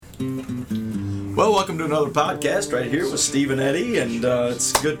Well, welcome to another podcast right here with Steve and Eddie, and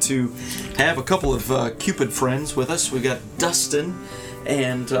it's good to have a couple of Cupid friends with us. We got Dustin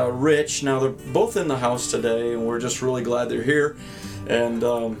and Rich. Now, they're both in the house today, and we're just really glad they're here. And,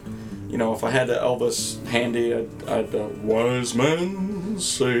 if I had Elvis handy, I'd wise men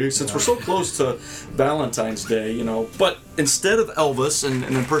say, since we're so close to Valentine's Day, But instead of Elvis and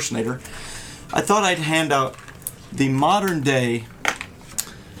an impersonator, I thought I'd hand out the modern day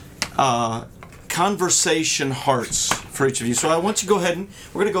conversation hearts for each of you. So I want you to go ahead and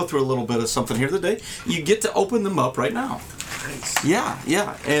we're going to go through a little bit of something here today. You get to open them up right now. Nice.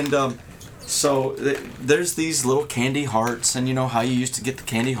 Yeah. And so there's these little candy hearts, and you know how you used to get the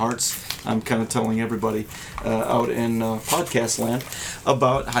candy hearts. I'm kind of telling everybody out in podcast land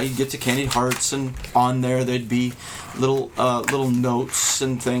about how you get to candy hearts, and on there they'd be little notes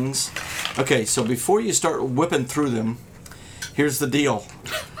and things. Okay, so before you start whipping through them, here's the deal.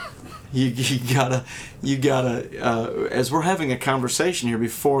 You gotta. As we're having a conversation here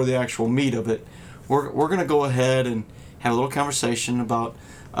before the actual meat of it, we're gonna go ahead and have a little conversation about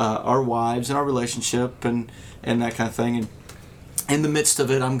our wives and our relationship and that kind of thing. And in the midst of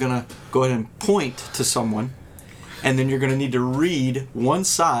it, I'm gonna go ahead and point to someone, and then you're gonna need to read one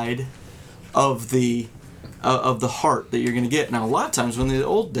side of the heart that you're gonna get. Now, a lot of times, when the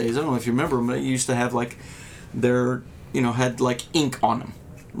old days, I don't know if you remember them, they used to have like had like ink on them.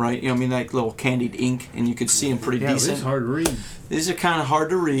 Right, like little candied ink, and you could see them pretty decent. Yeah, it's hard to read. These are kind of hard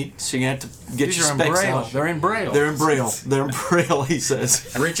to read, so you have to get These your are in specs Braille. out. They're in Braille. They're in Braille. They're in Braille, he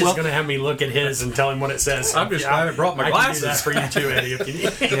says. Rich is going to have me look at his and tell him what it says. I haven't brought my glasses. I can do that for you too, Eddie, if you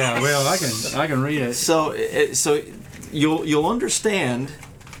need. Yeah, well, I can read it. So you'll understand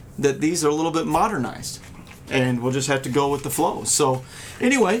that these are a little bit modernized, and we'll just have to go with the flow. So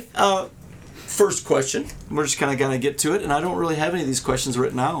anyway. First question, we're just kind of going to get to it, and I don't really have any of these questions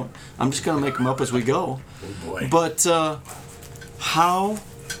written out. I'm just going to make them up as we go. Oh boy. But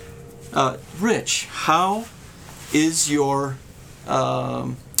Rich, how is your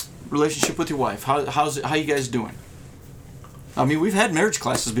relationship with your wife? How you guys doing? I mean, we've had marriage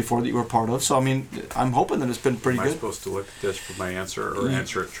classes before that you were part of, so I mean, I'm hoping that it's been pretty good. Am I supposed to look at this for my answer, or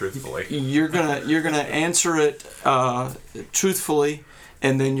answer it truthfully? You're gonna answer it truthfully.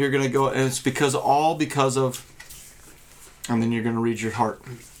 And then you're going to go, and it's because of, and then you're going to read your heart.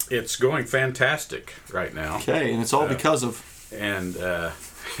 It's going fantastic right now. Okay, and it's all because of. And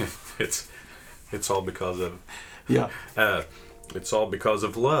it's all because of. Yeah. It's all because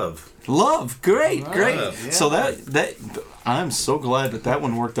of love. Love, great. Yeah. So that I'm so glad that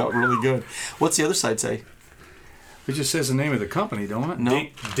one worked out really good. What's the other side say? It just says the name of the company, don't it? No.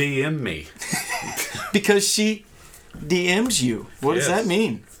 DM me. Because she DMs you. What does that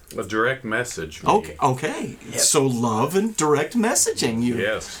mean? A direct message. Okay. Yep. So love and direct messaging you.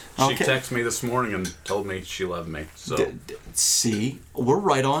 Yes. She texted me this morning and told me she loved me. So see, we're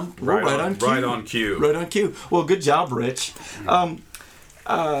right on. We're right on cue. Right on cue. Right on cue. Well, good job, Rich. Brother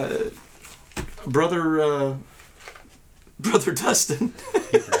Dustin.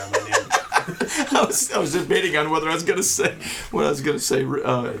 I was debating on whether I was going to say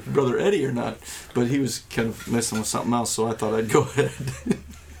Brother Eddie or not, but he was kind of messing with something else, so I thought I'd go ahead and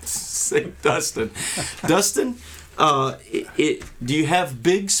say Dustin. Dustin, do you have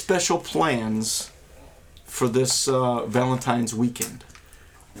big special plans for this Valentine's weekend?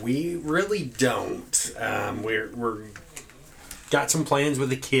 We really don't. We're got some plans with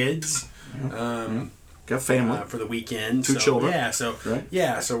the kids. Got family for the weekend. Two children. Yeah,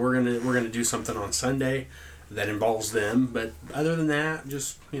 so we're gonna do something on Sunday that involves them. But other than that,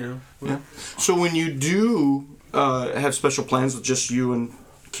 just So when you do have special plans with just you and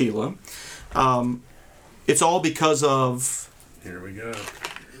Keela, it's all because of. Here we go.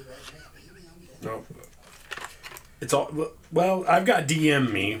 No. It's all well. I've got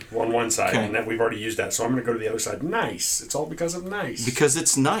DM me on one side, and that we've already used that. So I'm going to go to the other side. Nice. It's all because of nice. Because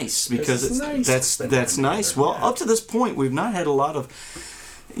it's nice. Because it's nice. That's nice. Well, up to this point, we've not had a lot of,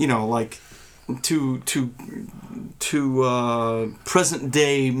 like, to present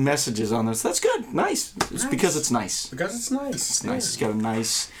day messages on this. That's good. Nice. It's because it's nice. Because it's nice. It's nice. It's got a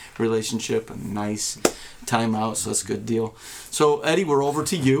nice relationship, a nice time out. So that's a good deal. So Eddie, we're over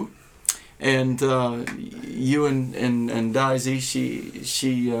to you. And you and Daisy,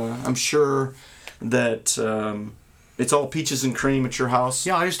 she I'm sure that it's all peaches and cream at your house.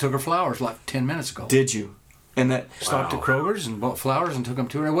 Yeah, I just took her flowers like 10 minutes ago. Did you? And that Stopped at Kroger's and bought flowers and took them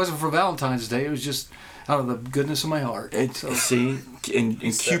to her. It wasn't for Valentine's Day. It was just out of the goodness of my heart. see,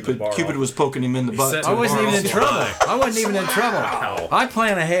 and set the bar Cupid off. was poking him in the butt. set I wasn't even in Wow. trouble. I wasn't even in trouble. I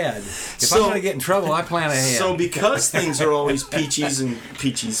plan ahead. If I'm going to get in trouble, I plan ahead. So because things are always peaches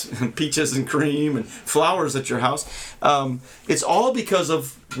and cream and flowers at your house, it's all because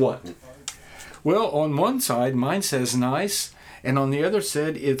of what? Well, on one side, mine says nice, and on the other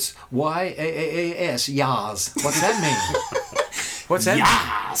side, it's Y-A-A-S, yas. What's that mean? What's that mean?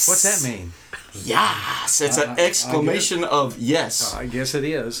 Yas. What's that mean? Yes, it's an exclamation of yes. I guess it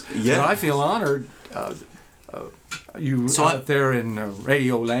is. Yeah. But I feel honored. You So out there in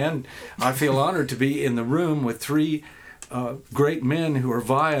Radio Land, I feel honored to be in the room with three great men who are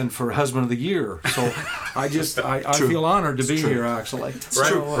vying for Husband of the Year. So I feel honored to be here, actually.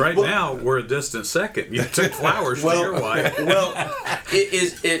 Right now, we're a distant second. You took flowers to your wife. Well,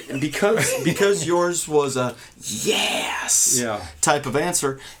 it because yours was a yes type of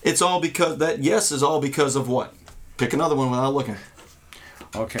answer. It's all because that yes is all because of what? Pick another one without looking.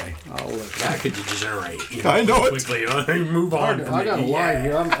 Okay, I'll look. That could degenerate. I know it. Quickly. Move on. I got a line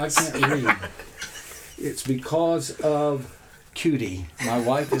here. I can't read. It's because of cutie. My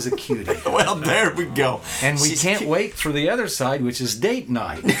wife is a cutie. Well, there we go. And we She's can't wait for the other side, which is date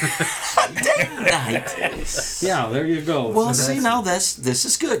night. date night. Yeah, there you go. Well, So see, now this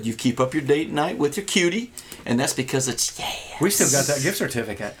is good. You keep up your date night with your cutie, and that's because it's we still got that gift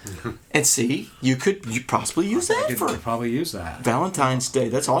certificate. And see, you possibly use that I for could probably use that. Valentine's Day.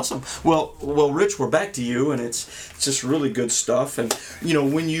 That's awesome. Well, Rich, we're back to you, and it's just really good stuff. And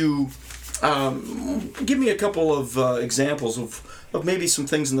when you give me a couple of examples of maybe some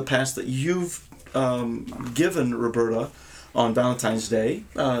things in the past that you've given Roberta on Valentine's Day,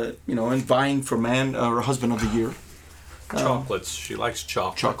 and vying for man or husband of the year. Chocolates. She likes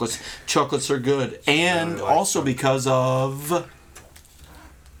chocolate. Chocolates are good, and I like also them. because of.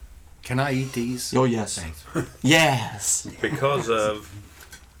 Can I eat these? Oh yes, Thanks. yes. Because of,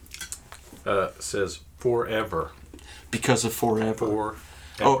 says forever. Because of forever. Forever.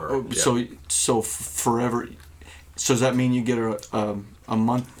 Oh, Yeah. so forever. So does that mean you get a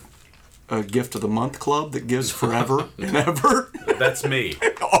month, a gift of the month club that gives forever and ever? That's me.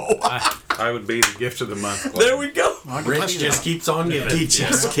 Oh, I would be the gift of the month. club. there we go. Rich just keeps on giving. He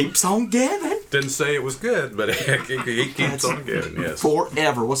just keeps on giving Didn't say it was good, but he keeps on giving. Yes.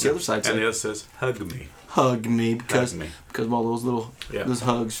 forever. What's the other side And say? the other says, hug me. Hug me because Hug me. because of all those little Yeah. those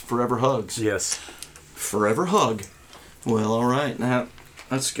hugs, forever hugs, Yes. forever hug. Well, all right, now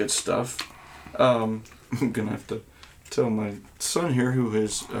that's good stuff. I'm gonna have to tell my son here, who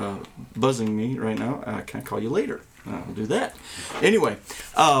is buzzing me right now. Can I call you later? I'll do that. Anyway,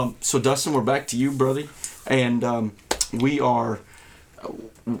 so Dustin, we're back to you, brother, and we're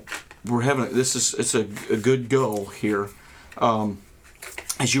having it's a good go here.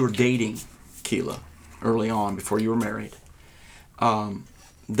 As you were dating Keela early on, before you were married,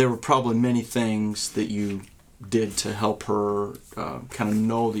 there were probably many things that you did to help her kind of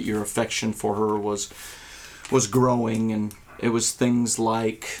know that your affection for her was growing, and it was things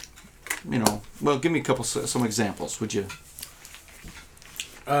like, well, give me some examples, would you?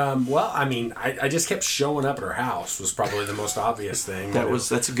 Well, I mean, I just kept showing up at her house was probably the most obvious thing.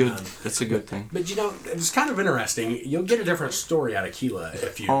 That's a good thing. But it's kind of interesting. You'll get a different story out of Keela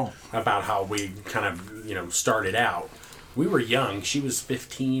about how we kind of started out. We were young. She was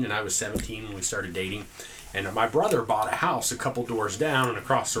 15 and I was 17 when we started dating. And my brother bought a house a couple doors down and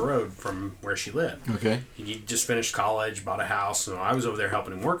across the road from where she lived. Okay. He just finished college, bought a house, and I was over there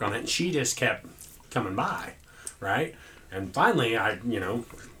helping him work on it, and she just kept coming by, right? And finally,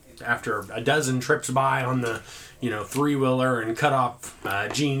 after a dozen trips by on the, three-wheeler and cut off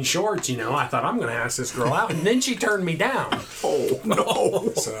jean shorts, I thought, I'm going to ask this girl out. And then she turned me down. Oh,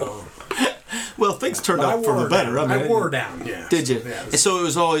 no. So, Well, things turned out for the better. I wore down, yeah. Did you? Yeah, And so it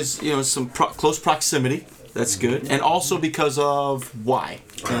was always, some close proximity. That's good. And also because of why.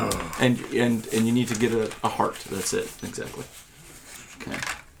 And you need to get a heart. That's it. Exactly. Okay.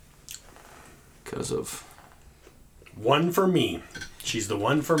 Because of... One for me. She's the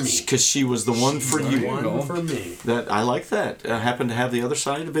one for me. Because she was the one for you. One for me. I like that. Happen to have the other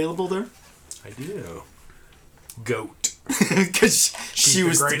side available there? I do. Goat. Because she the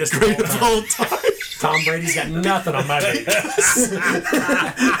was greatest the greatest of all of all time. Tom Brady's got nothing on my baby.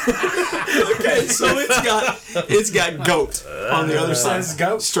 Okay, so it's got goat on the other side. Says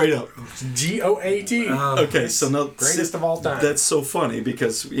goat. Straight up. G-O-A-T. Okay, so now Greatest of all time. That's so funny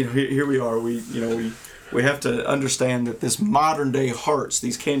because here we are. We have to understand that this modern day hearts,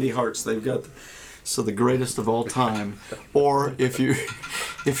 these candy hearts, they've got so the greatest of all time. Or if you're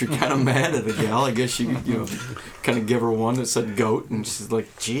kind of mad at a gal, I guess you kind of give her one that said goat, and she's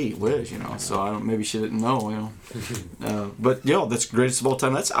like, gee whiz, So maybe she didn't know, But that's greatest of all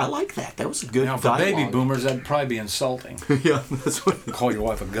time. I like that. That was a good. Now for dialogue. baby boomers, that'd probably be insulting. Yeah, that's what. Call your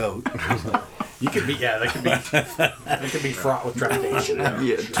wife a goat. You could be, that could be fraught with trepidation.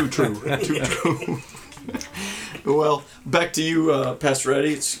 Yeah, too true. Too true. Well, back to you, Pastor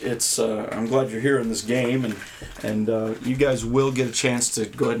Eddie. It's. I'm glad you're here in this game, and you guys will get a chance to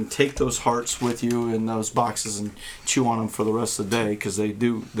go ahead and take those hearts with you in those boxes and chew on them for the rest of the day, because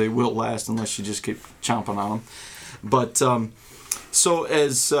they will last unless you just keep chomping on them. But so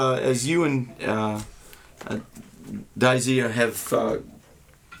as you and Daisy have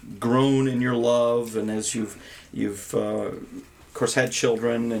grown in your love, and as you've of course had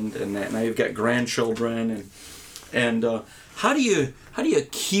children, and now you've got grandchildren, and how do you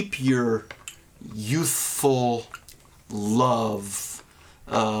keep your youthful love?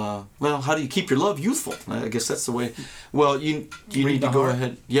 How do you keep your love youthful? I guess that's the way. Well, you need to go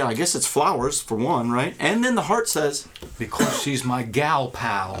ahead. Yeah, I guess it's flowers for one, right? And then the heart says, because she's my gal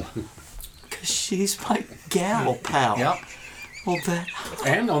pal. Because she's my gal pal. Yep. Well, that.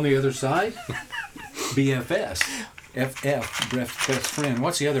 And on the other side, BFS. FF, best friend.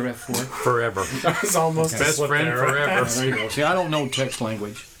 What's the other F for? Forever. It's almost Best friend forever. There you go. See, I don't know text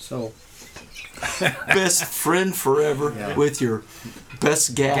language, so. Best friend forever with your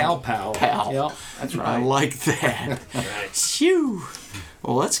best gal pal. Yeah, that's right. I like that. Shoo.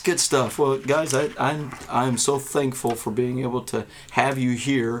 Well, that's good stuff. Well, guys, I'm so thankful for being able to have you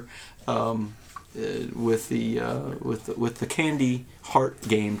here with the candy heart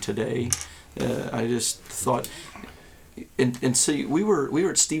game today. I just thought, and see, we were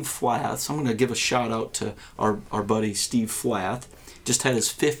at Steve Flath's. I'm going to give a shout out to our buddy Steve Flath. Just had his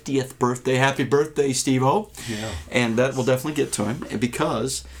 50th birthday. Happy birthday, Steve-O. Yeah. And that will definitely get to him,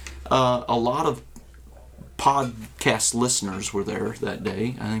 because a lot of podcast listeners were there that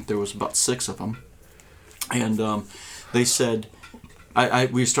day. I think there was about 6 of them, and they said,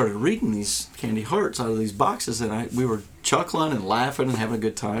 we started reading these candy hearts out of these boxes, and we were chuckling and laughing and having a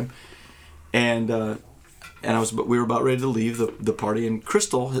good time, and we were about ready to leave the party, and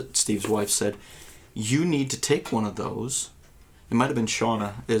Crystal, Steve's wife, said, "You need to take one of those." It might have been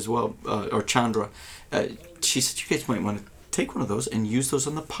Shauna as well, or Chandra. She said, "You guys might want to take one of those and use those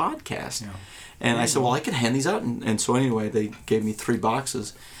on the podcast." Yeah. And I said, "Well, I can hand these out." And so anyway, they gave me 3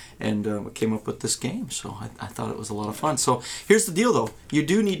 boxes, and came up with this game. So I thought it was a lot of fun. So here's the deal, though. You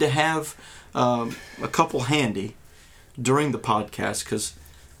do need to have a couple handy during the podcast, because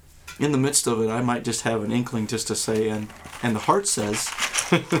in the midst of it, I might just have an inkling just to say, and the heart says,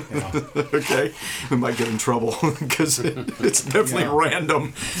 okay, we might get in trouble because it's definitely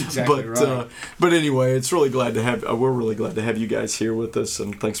random. That's exactly right. But anyway, we're really glad to have you guys here with us,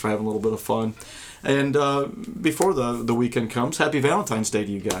 and thanks for having a little bit of fun. And before the weekend comes, happy Valentine's Day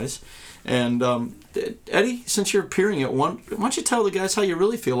to you guys. And Eddie, since you're appearing at one, why don't you tell the guys how you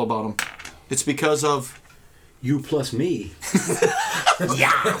really feel about them? It's because of you plus me.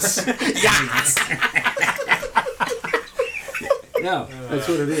 Yes! Yes! Yeah, that's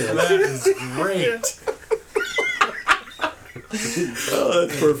what it is. That is great. Oh,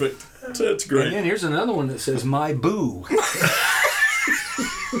 that's perfect. That's great. And then here's another one that says my boo.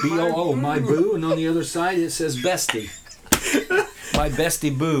 B-O-O, my boo, and on the other side it says bestie. My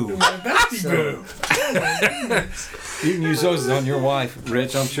bestie boo. My bestie boo. You can use those on your wife,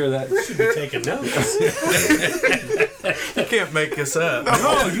 Rich. I'm sure that should be taking notes. You can't make this up.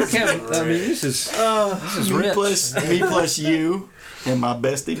 No, you can't. I mean, this is Rich. Me plus you and my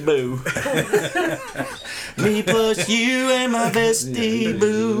bestie boo. Me plus you and my bestie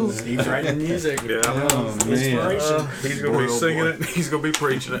boo. He's writing music. Yeah. Oh, Inspiration. He's going to be singing it. He's going to be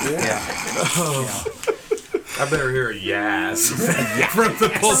preaching it. Yeah. I better hear a yes from the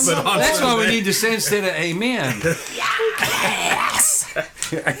pulpit on That's Sunday. why we need to say instead of amen. Yes!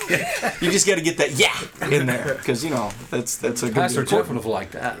 You just got to get that in there, because that's a good Pastor Jeff would have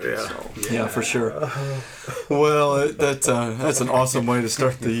liked that. Yeah. So. Yeah, for sure. Well, that's an awesome way to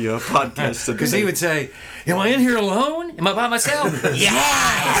start the podcast today. Because he would say, "Am I in here alone? Am I by myself?"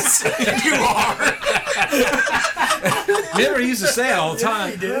 Yes, you are. Remember, he used to say it all the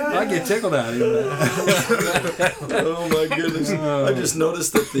time. I get tickled out of him. Oh my goodness! I just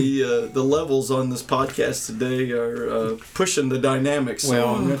noticed that the levels on this podcast today are pushing the dynamics.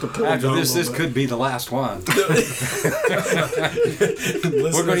 So I'm going to pull after down this could be the last one.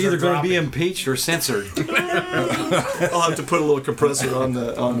 We're either going to be impeached or censored. I'll have to put a little compressor on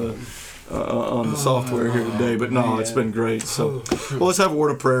the on the software here today, but no, it's been great. So, well, let's have a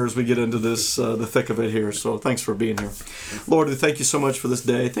word of prayer as we get into this, the thick of it here. So, thanks for being here. Lord, we thank you so much for this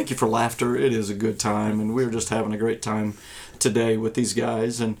day. Thank you for laughter. It is a good time, and we're just having a great time today with these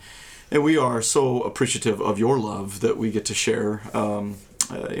guys, and we are so appreciative of your love that we get to share.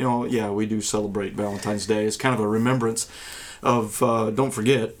 We do celebrate Valentine's Day. It's kind of a remembrance of don't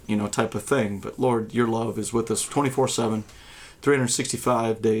forget, type of thing. But Lord, your love is with us 24/7.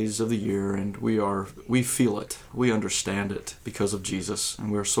 365 days of the year, and we feel it, we understand it because of Jesus,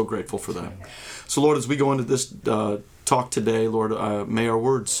 and we're so grateful for that. So Lord, as we go into this talk today, Lord, may our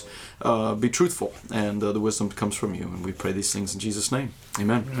words be truthful, and the wisdom comes from you, and we pray these things in Jesus' name.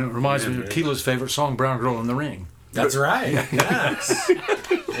 Amen. And it reminds me of Keela's favorite song, Brown Girl in the Ring. That's right. Yes.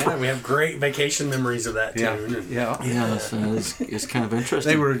 Yeah, we have great vacation memories of that tune. Yes, it's kind of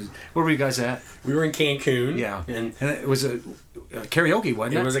interesting. Where were you guys at? We were in Cancun. Yeah. And it was a karaoke,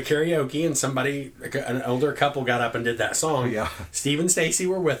 wasn't it? It was a karaoke, and an older couple got up and did that song. Yeah. Steve and Stacy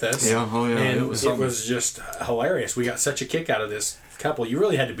were with us. Yeah, And it was just hilarious. We got such a kick out of this couple. You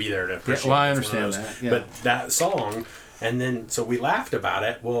really had to be there to appreciate it. Well, I understand that. Yeah. But that song, and then, so we laughed about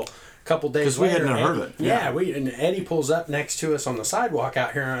it. Well, couple days later, because we hadn't heard it. Yeah, and Eddie pulls up next to us on the sidewalk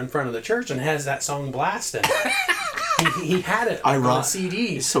out here in front of the church and has that song blasting. he had it on a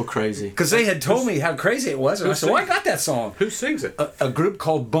CD. It's so crazy. Because they had told me how crazy it was, and I said, "Well, I got that song." Who sings it? A group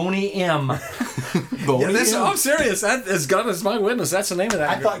called Boney M. Boney M? I'm serious. That is God is my witness. That's the name of that.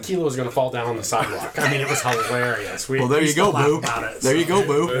 I thought Kilo was going to fall down on the sidewalk. I mean, it was hilarious. Well, there you go, boo. There you go,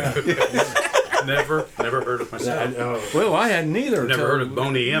 boo. Never heard of myself. Well, I hadn't either. Never heard of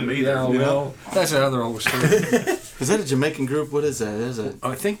Boney M either. Yeah, well, that's another old story. Is that a Jamaican group? What is that? Is it?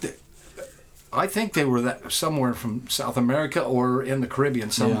 I think they were somewhere from South America or in the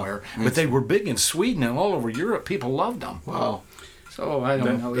Caribbean somewhere. Yeah. But they were big in Sweden and all over Europe. People loved them. Wow. So I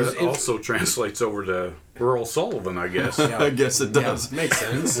don't know. It also translates over to Earl Sullivan, I guess. Yeah. I guess it does. Yeah, makes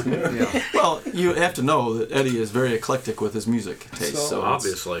sense. Yeah. Well, you have to know that Eddie is very eclectic with his music taste. So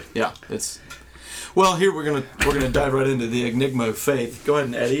obviously. It's. Well, here we're gonna dive right into the Enigma of Faith. Go ahead,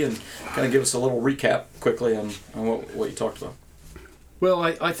 and Eddie, and kind of give us a little recap quickly on what you talked about. Well,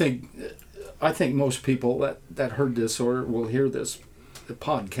 I think most people that heard this or will hear this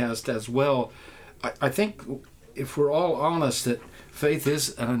podcast as well, I think if we're all honest that faith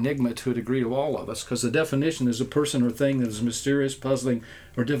is an enigma to a degree to all of us, because the definition is a person or thing that is mysterious, puzzling,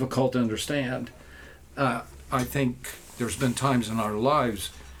 or difficult to understand. I think there's been times in our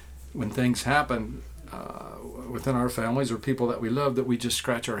lives when things happen within our families or people that we love that we just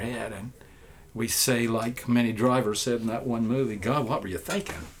scratch our head and we say, like many drivers said in that one movie, "God, what were you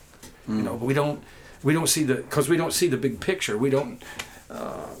thinking?" But we don't see because we don't see the big picture. We don't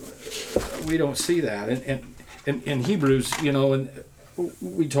see that. And in Hebrews, and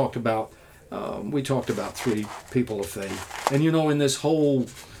we talked about three people of faith, and in this whole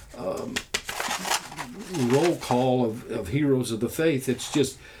roll call of heroes of the faith, it's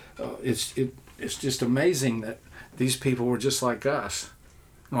just it's just amazing that these people were just like us.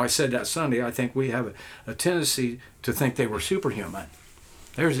 I said that Sunday. I think we have a tendency to think they were superhuman.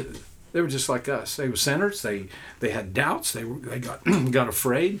 They were just like us. They were sinners. They had doubts. They got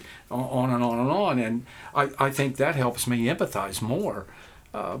afraid. On and on and on. And I think that helps me empathize more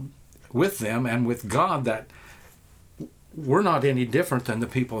with them and with God. That we're not any different than the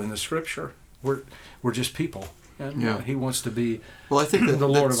people in the Scripture. We're just people. And He wants to be I think the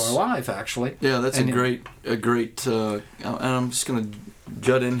Lord of our life, actually. Yeah, that's a great. And I'm just going to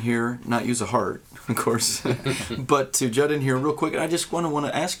jut in here, not use a heart, of course, but to jut in here real quick. And I just want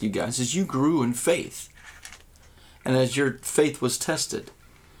to ask you guys, as you grew in faith, and as your faith was tested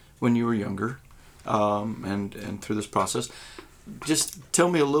when you were younger, and through this process, just tell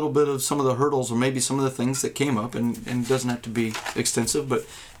me a little bit of some of the hurdles or maybe some of the things that came up, and it doesn't have to be extensive, but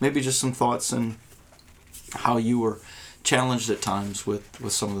maybe just some thoughts and how you were challenged at times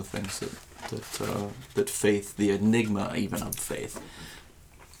with some of the things that faith, the enigma even of faith.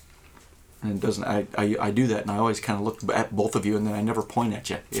 And it doesn't. I do that, and I always kind of look at both of you, and then I never point at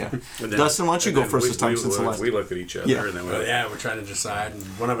you. Yeah, Dustin, why don't you go first this time since the last? We look at each other, and then we're trying to decide, and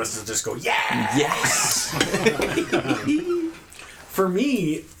one of us will just go, yeah, yes. For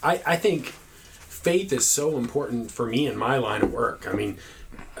me, I think faith is so important for me in my line of work. I mean,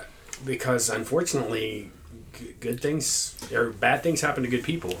 because unfortunately, good things or bad things happen to good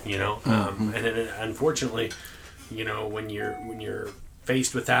people, and then unfortunately, when you're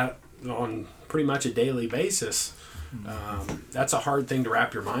faced with that on pretty much a daily basis. That's a hard thing to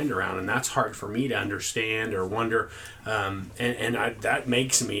wrap your mind around, and that's hard for me to understand or wonder. That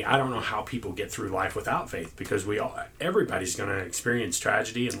makes me, I don't know how people get through life without faith, because everybody's going to experience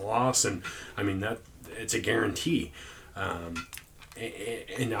tragedy and loss, and I mean that it's a guarantee.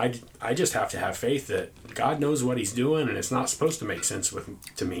 And I just have to have faith that God knows what He's doing, and it's not supposed to make sense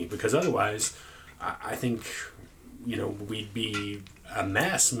to me, because otherwise, I think, we'd be a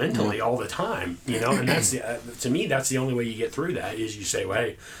mess mentally all the time, and that's to me, that's the only way you get through that, is you say, well,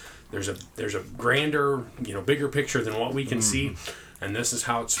 hey, there's a grander, bigger picture than what we can see, and this is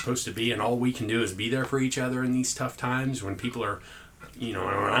how it's supposed to be, and all we can do is be there for each other in these tough times when people are, when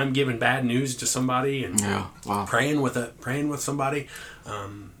I'm giving bad news to somebody and praying with somebody,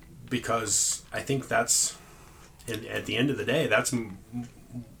 because I think that's, at the end of the day, that's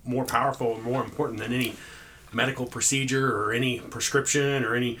more powerful and more important than any medical procedure or any prescription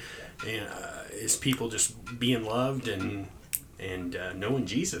or any, is people just being loved and knowing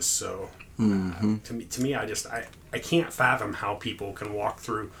Jesus. So to me, I can't fathom how people can walk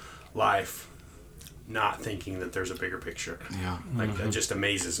through life not thinking that there's a bigger picture. Yeah. That just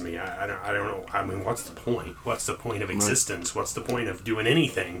amazes me. I don't know. I mean, what's the point? What's the point of existence? Right. What's the point of doing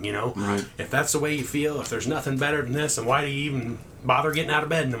anything, Right. If that's the way you feel, if there's nothing better than this, then why do you even bother getting out of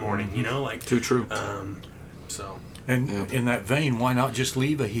bed in the morning, Too true. And in that vein, why not just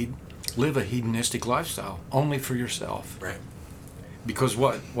live a hedonistic lifestyle only for yourself? Right. Because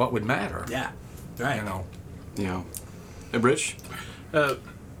what would matter? Yeah. Right. Yeah. Hey, Rich?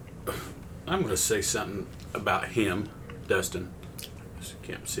 I'm going to say something about him, Dustin. Just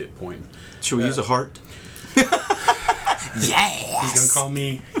can't see it pointing. Should we use a heart? Yes! He's going to call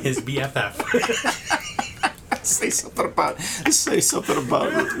me his BFF. Say something about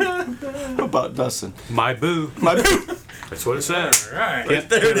Dustin. My boo. That's what it says. All right.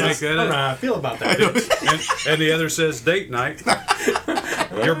 There it is. I don't know how I feel about that. and the other says date night.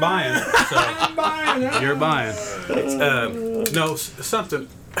 You're buying. So I'm buying. you're buying. No, something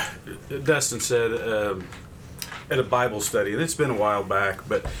Dustin said at a Bible study, and it's been a while back,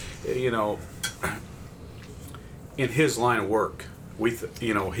 but in his line of work,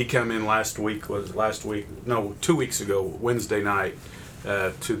 he came in 2 weeks ago, Wednesday night,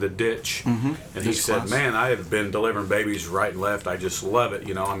 to the ditch, and he said, "Man, I have been delivering babies right and left. I just love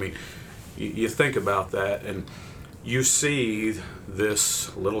it." I mean, you think about that, and you see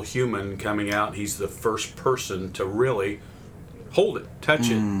this little human coming out. He's the first person to really hold it, touch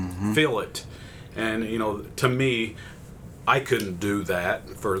it, feel it, and to me, I couldn't do that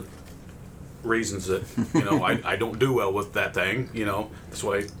for reasons that I don't do well with that thing. That's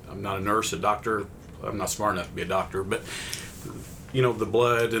why I'm not a nurse, a doctor. I'm not smart enough to be a doctor, but the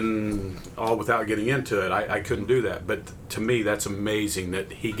blood and all, without getting into it, I couldn't do that. But to me, that's amazing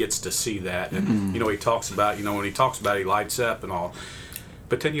that he gets to see that, and he talks about when he talks about it, he lights up and all.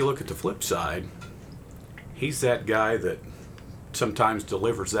 But then you look at the flip side, he's that guy that sometimes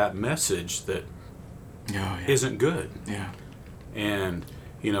delivers that message that isn't good. Yeah. And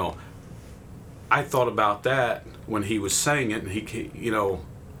I thought about that when he was saying it, and he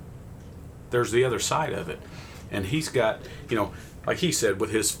there's the other side of it, and he's got like he said,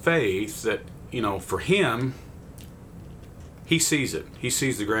 with his faith, that for him, he sees it. He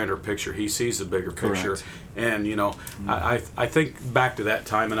sees the grander picture. He sees the bigger picture. Correct. And I think back to that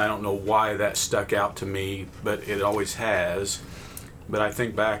time, and I don't know why that stuck out to me, but it always has. But I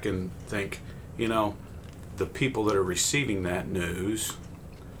think back and think, the people that are receiving that news,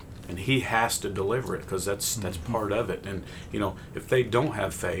 and he has to deliver it, because that's part of it. And if they don't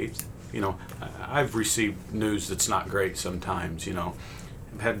have faith, I've received news that's not great sometimes.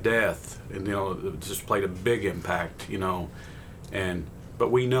 I've had death, and it just played a big impact.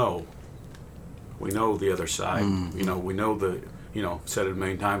 But we know the other side. We know said it a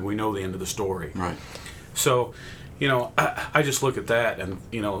million times. We know the end of the story. Right. So, I just look at that, and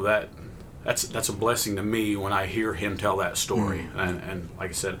that's a blessing to me when I hear him tell that story. And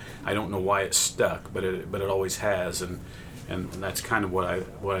like I said, I don't know why it stuck, but it always has, and that's kind of what I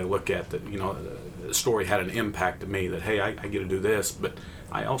look at. That the story had an impact to me. That hey, I get to do this, but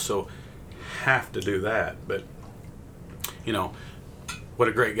I also have to do that. But what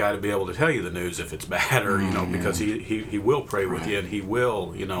a great guy to be able to tell you the news if it's bad, or because he will pray with you, and he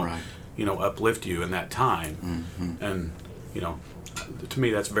will uplift you in that time, and to me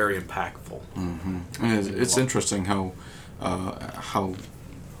that's very impactful. And it's interesting how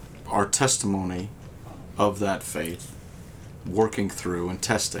our testimony of that faith, working through and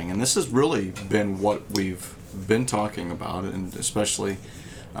testing, and this has really been what we've been talking about, and especially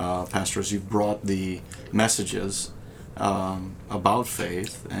Pastor, as you've brought the messages about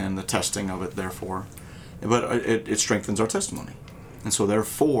faith and the testing of it, therefore. But it strengthens our testimony. And so,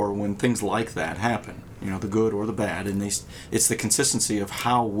 therefore, when things like that happen, the good or the bad, and it's the consistency of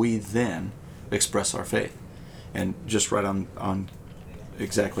how we then express our faith. And just right on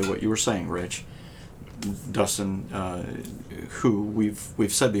exactly what you were saying, Rich, Dustin, who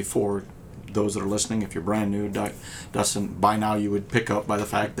we've said before, those that are listening, if you're brand new, Dustin, by now you would pick up by the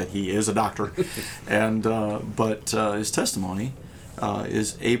fact that he is a doctor, and but his testimony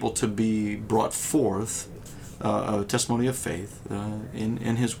is able to be brought forth, a testimony of faith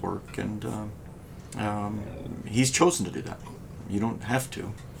in his work, and he's chosen to do that. You don't have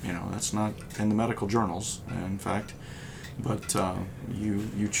to, that's not in the medical journals, in fact, but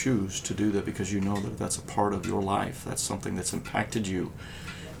you choose to do that because you know that that's a part of your life. That's something that's impacted you.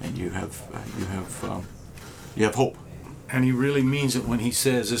 And you have hope. And he really means it when he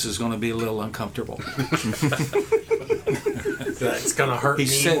says this is going to be a little uncomfortable. It's going to hurt me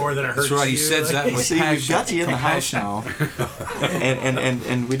more than it hurts you. That's right. He says that with passion. We've got you in the house now,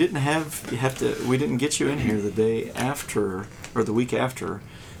 and we didn't get you in here the day after or the week after.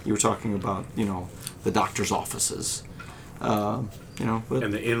 You were talking about the doctor's offices, but,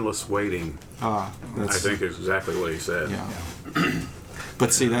 and the endless waiting. I think is exactly what he said. Yeah.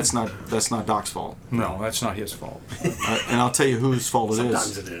 But see, that's not Doc's fault. No, that's not his fault. And I'll tell you whose fault it is.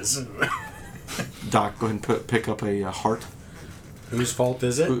 Sometimes it is. Doc, go ahead and pick up a heart. Whose fault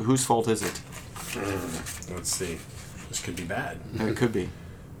is it? Whose fault is it? Let's see. This could be bad. It could be.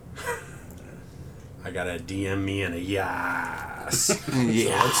 I got a DM me and a yes.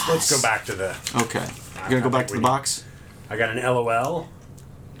 Yeah. So let's go back to the. Okay. You're gonna go back to the box. I got an LOL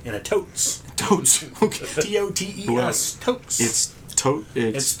and a totes. Totes. Okay. TOTES. Well, Totes.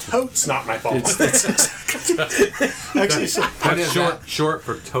 It's totes, not my fault. Actually, That's short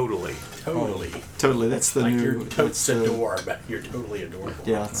for totally. Totally. That's the like new. You're totes adore, but you're totally adorable.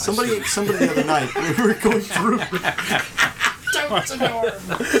 Yeah. Somebody the other night we were going through. Totes adorable.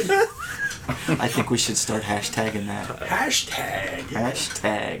 I think we should start hashtagging that.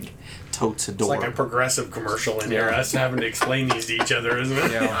 Hashtag totes adore. It's like a progressive commercial in here. Us having to explain these to each other, isn't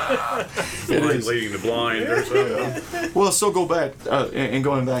it? Yeah. Blind leading the blind or something. Well, so go back and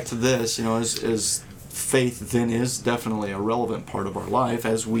going back to this, as faith then is definitely a relevant part of our life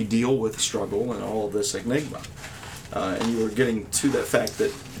as we deal with struggle and all of this enigma. And you were getting to that fact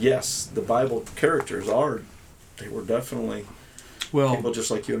that yes, the Bible characters they were definitely people just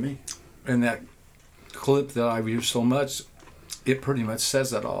like you and me. In that clip that I've used so much, it pretty much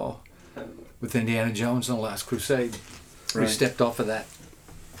says it all. With Indiana Jones and the Last Crusade, Right. we stepped off of that,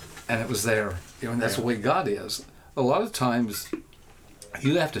 and it was there. And that's the way God is. A lot of times,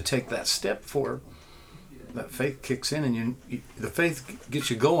 you have to take that step for that faith kicks in, and the faith gets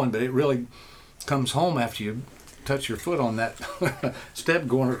you going, but it really comes home after you touch your foot on that step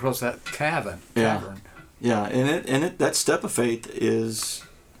going across that cavern. Yeah, and that step of faith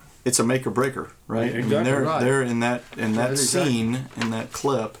it's a make or breaker, right? Exactly right. They're in that scene, exactly. in that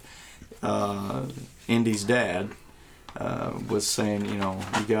clip. Indy's dad was saying, you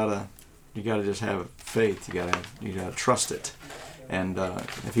gotta just have faith. You gotta trust it. And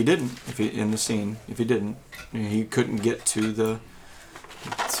if he didn't, he couldn't get to the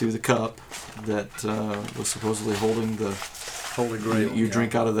cup that was supposedly holding the Holy Grail. You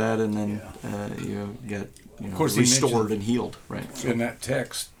drink out of that, and then you get of course, restored and healed, right? In that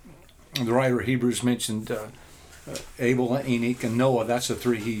text, the writer of Hebrews mentioned Abel, Enoch, and Noah. That's the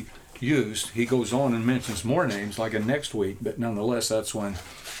three he used. He goes on and mentions more names, like in next week, but nonetheless, that's when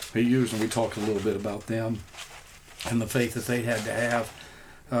he used, and we talked a little bit about them and the faith that they had to have.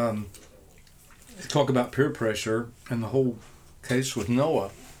 Talk about peer pressure and the whole case with Noah.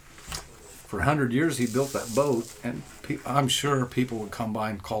 For 100 years, he built that boat, and I'm sure people would come by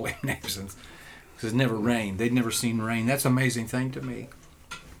and call him names, because it never rained. They'd never seen rain. That's an amazing thing to me.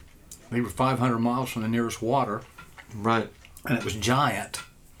 They were 500 miles from the nearest water. Right. And it was giant.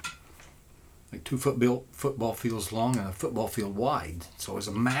 Like 2 football fields long and a football field wide. So it was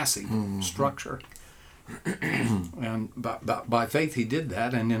a massive structure. And by faith he did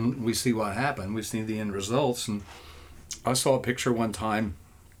that, and then we see what happened. We see the end results. And I saw a picture one time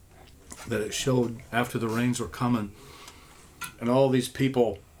that it showed after the rains were coming, and all these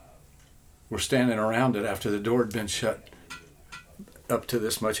people were standing around it after the door had been shut up to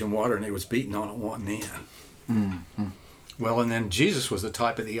this much in water, and they was beating on it wanting in. Mm-hmm. Well, and then Jesus was the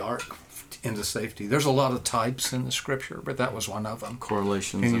type of the ark into safety. There's a lot of types in the scripture, but that was one of them.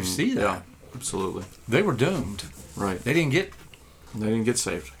 Correlations. And you see that. Yeah, absolutely. They were doomed. Right. They didn't get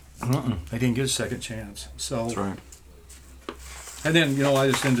saved. They didn't get a second chance. So. That's right. And then,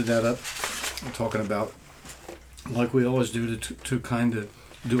 I just ended that up talking about like we always do, to kind of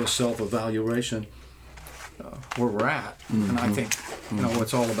do a self-evaluation where we're at. And I think,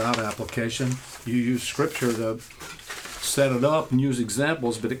 it's all about application. You use Scripture to set it up and use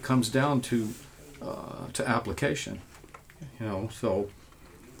examples, but it comes down to application. So.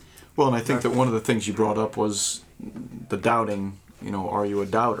 Well, and I think that one of the things you brought up was the doubting. Are you a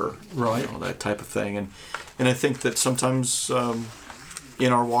doubter? Right. That type of thing, and I think that sometimes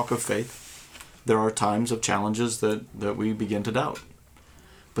in our walk of faith, there are times of challenges that we begin to doubt.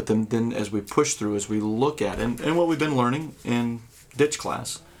 But then as we push through, as we look at it, and what we've been learning in ditch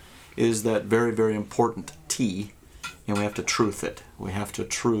class is that very, very important T, and we have to truth it. We have to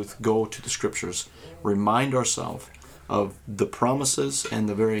go to the Scriptures, remind ourselves of the promises and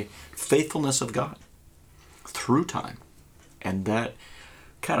the very faithfulness of God through time. And that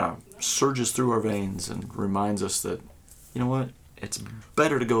kind of surges through our veins and reminds us that, it's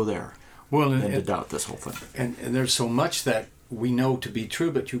better to go there than to doubt this whole thing. And there's so much that we know to be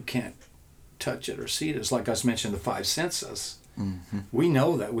true, but you can't touch it or see it. It's like us mentioned the five senses. Mm-hmm. We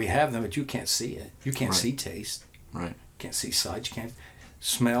know that we have them, but you can't see it. You can't see taste. Right. You can't see sight. You can't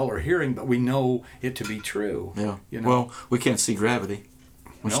smell or hearing, but we know it to be true. Yeah. Well, we can't see gravity.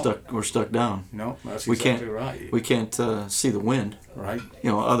 We're stuck down. No, that's exactly right. We can't see the wind. Right.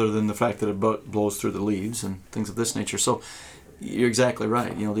 Other than the fact that it blows through the leaves and things of this nature. So you're exactly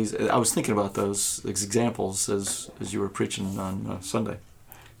right. I was thinking about those examples as you were preaching on Sunday.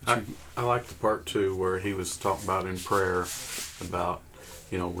 I like the part too where he was talking about in prayer about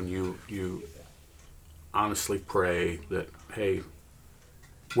when you honestly pray that, hey,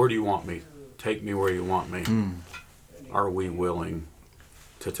 where do you want me? Take me where you want me. Are we willing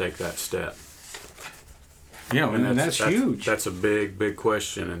to take that step? And that's huge. That's a big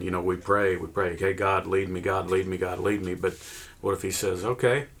question. And we pray, hey, God lead me, God lead me, God lead me. But what if he says,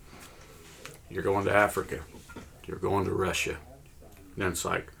 okay, you're going to Africa, you're going to Russia? And then it's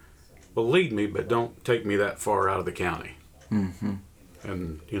like, well, lead me, but don't take me that far out of the county. Mm-hmm.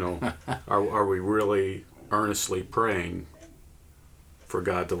 And are we really earnestly praying for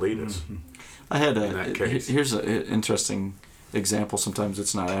God to lead us? Mm-hmm. I had here's an interesting example. Sometimes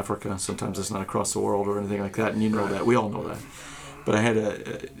it's not Africa, sometimes it's not across the world or anything like that, and that. We all know that. But I had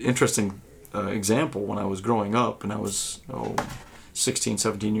an interesting example when I was growing up, and I was 16,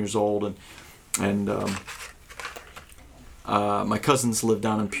 17 years old, and my cousins lived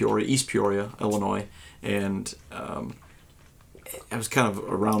down in Peoria, East Peoria, Illinois, and I was kind of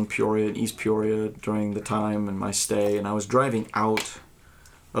around Peoria and East Peoria during the time and my stay, and I was driving out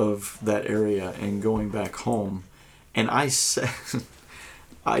of that area and going back home. And I said,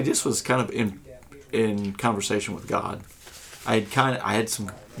 I just was kind of in conversation with God. I had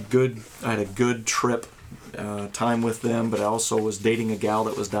a good trip time with them, but I also was dating a gal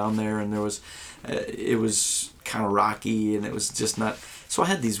that was down there, and it was kind of rocky, and it was just not. So I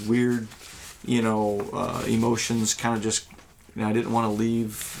had these weird, emotions. Kind of just, I didn't want to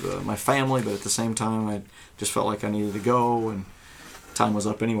leave my family, but at the same time, I just felt like I needed to go, and time was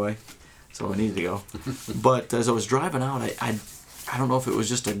up anyway. So I needed to go. But as I was driving out, I don't know if it was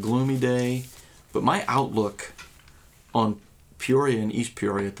just a gloomy day, but my outlook on Peoria and East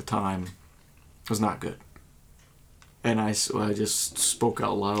Peoria at the time was not good. And I just spoke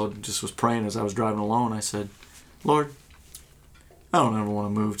out loud, just was praying as I was driving alone. I said, Lord, I don't ever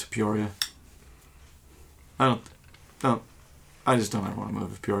want to move to Peoria. I just don't ever want to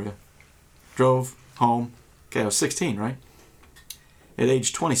move to Peoria. Drove home. Okay, I was 16, right? At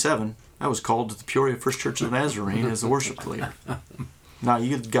age 27, I was called to the Peoria First Church of the Nazarene as the worship leader. Now,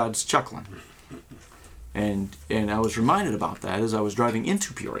 God's chuckling. And I was reminded about that as I was driving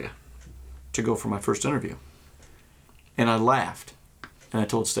into Peoria to go for my first interview. And I laughed. And I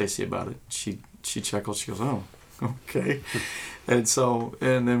told Stacy about it. She chuckled. She goes, oh, okay. And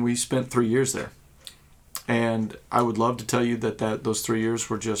then we spent 3 years there. And I would love to tell you that those 3 years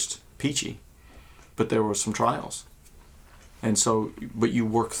were just peachy. But there were some trials. And so, but you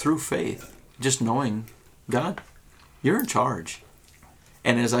work through faith, just knowing, God, you're in charge.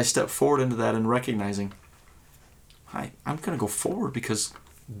 And as I step forward into that and recognizing, I'm going to go forward because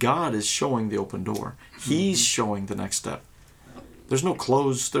God is showing the open door. He's showing the next step. There's no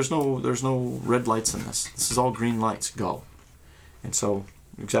close, there's no red lights in this. This is all green lights. Go. And so,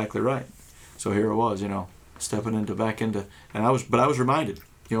 exactly right. So here it was, stepping back into, and I was reminded,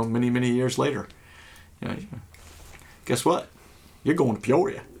 many, many years later, guess what? You're going to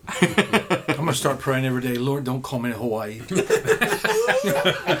Peoria. I'm going to start praying every day, Lord, don't call me to Hawaii.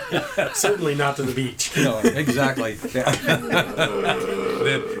 Certainly not to the beach. No, exactly.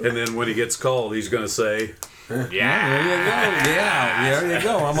 And then when he gets called, he's going to say, There you go. Yeah, there you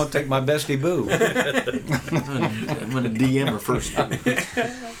go. I'm gonna take my bestie boo. I'm gonna DM her first.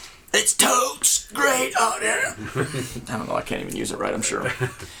 It's totes great out here. I don't know. I can't even use it right. I'm sure.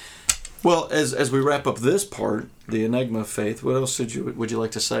 Well, as we wrap up this part, the Enigma of Faith, what else would you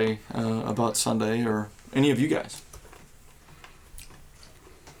like to say about Sunday, or any of you guys?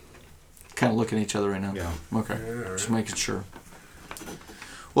 Kind of looking at each other right now. Yeah. Okay. Yeah, all right. Just making sure.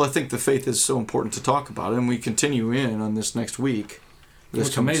 Well, I think the faith is so important to talk about, and we continue in on this next week.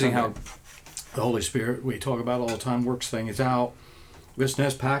 It's amazing how the Holy Spirit, we talk about all the time, works things out. This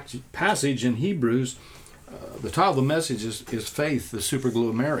next passage in Hebrews, the title of the message is Faith, the Superglue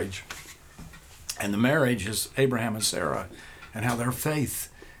of Marriage. And the marriage is Abraham and Sarah, and how their faith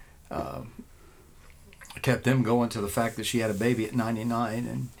kept them going to the fact that she had a baby at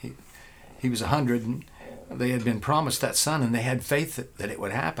 99 and he was 100, and they had been promised that son, and they had faith that it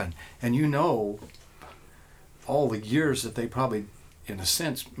would happen. And you know, all the years that they probably, in a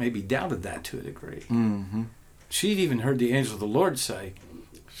sense, maybe doubted that to a degree. Mm-hmm. She'd even heard the angel of the Lord say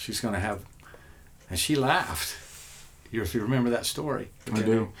she's going to have, and she laughed. If you remember that story. I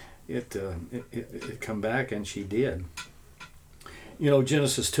do. It come back, and she did. You know,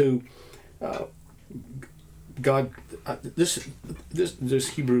 Genesis 2, God, this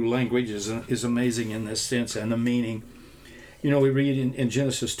Hebrew language is amazing in this sense and the meaning. You know, we read in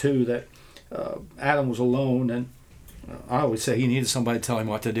Genesis 2 that Adam was alone, and I always say he needed somebody to tell him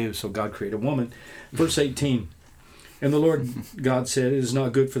what to do, so God created a woman. Verse 18, and the Lord God said, it is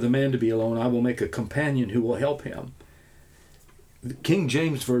not good for the man to be alone. I will make a companion who will help him. The King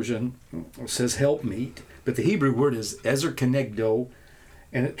James Version says helpmeet, but the Hebrew word is ezer kenegdo,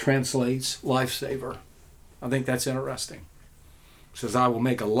 and it translates lifesaver. I think that's interesting. It says, I will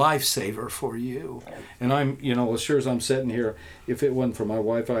make a lifesaver for you. And I'm, you know, as sure as I'm sitting here, if it wasn't for my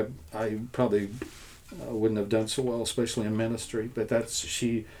wife, I probably wouldn't have done so well, especially in ministry. But that's,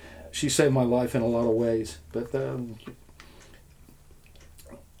 she saved my life in a lot of ways. But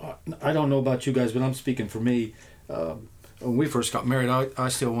I don't know about you guys, but I'm speaking for me. When we first got married, I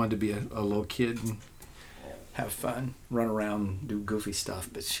still wanted to be a little kid and have fun, run around, do goofy stuff.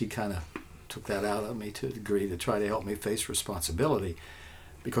 But she kind of took that out of me to a degree to try to help me face responsibility,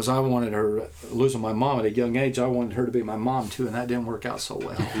 because I wanted her, losing my mom at a young age, I wanted her to be my mom too, and that didn't work out so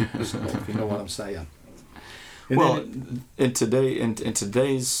well. So, if you know what I'm saying. And well, in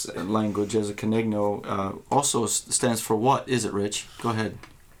today's language, as a kenegno, also stands for what? Is it, Rich? Go ahead.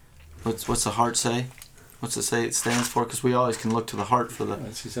 What's the heart say? What's it say it stands for? Because we always can look to the heart for the.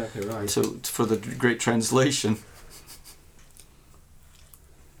 That's exactly right. So for the great translation.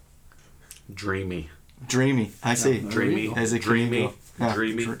 Dreamy. I see. Dreamy. As a dreamy. Yeah.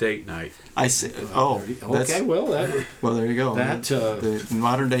 Dreamy date night. I see. Oh, okay. Well, there you go. That the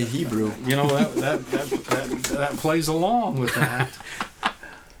modern day Hebrew. You know, that plays along with that.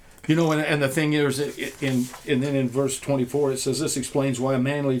 You know, and the thing is, and then in verse 24 it says, this explains why a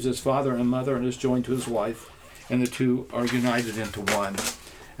man leaves his father and mother and is joined to his wife, and the two are united into one.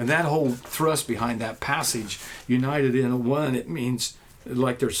 And that whole thrust behind that passage, united into one, it means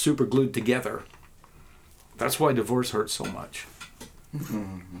like they're super glued together. That's why divorce hurts so much.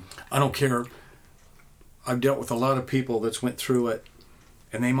 Mm-hmm. I don't care. I've dealt with a lot of people that's went through it,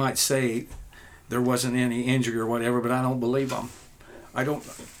 and they might say there wasn't any injury or whatever, but I don't believe them. I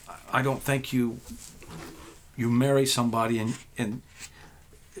don't think you marry somebody and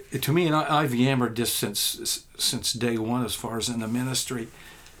to me, and I've yammered this since day one as far as in the ministry.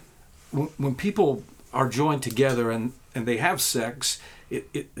 When people are joined together and they have sex,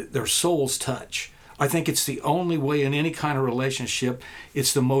 their souls touch. I think it's the only way in any kind of relationship.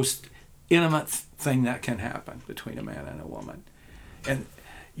 It's the most intimate thing that can happen between a man and a woman, and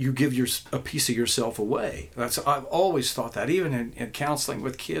you give a piece of yourself away. I've always thought that, even in counseling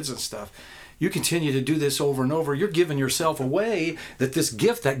with kids and stuff. You continue to do this over and over. You're giving yourself away, that this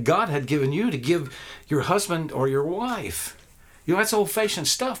gift that God had given you to give your husband or your wife. You know, that's old-fashioned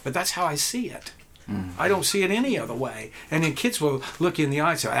stuff, but that's how I see it. I don't see it any other way. And then kids will look you in the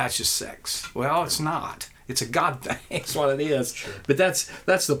eye and say, it's just sex. Well, it's not. It's a God thing. It's what it is. Sure. But that's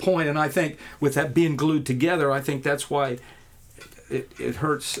the point. And I think with that being glued together, I think that's why it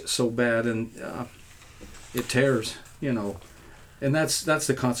hurts so bad, and it tears, you know. And that's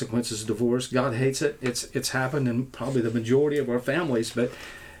the consequences of divorce. God hates it. It's happened in probably the majority of our families, but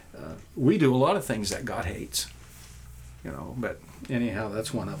we do a lot of things that God hates, you know. But anyhow,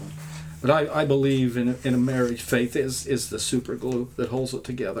 that's one of them. But I believe in a marriage, faith is the super glue that holds it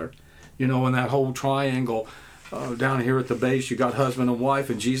together. You know, and that whole triangle, down here at the base, you got husband and wife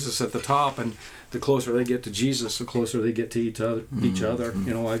and Jesus at the top, and the closer they get to Jesus, the closer they get to each other.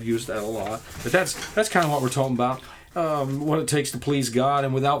 You know, I've used that a lot. But that's kind of what we're talking about. What it takes to please God,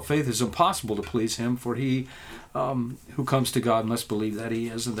 and without faith it's impossible to please Him, for he who comes to God must believe that He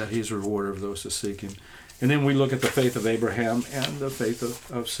is, and that He is a rewarder of those who seek Him. And then we look at the faith of Abraham and the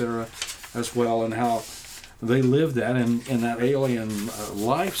faith of Sarah as well, and how they lived that in that alien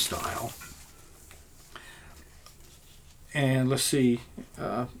lifestyle. And let's see,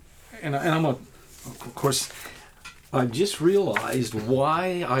 and I'm of course, I just realized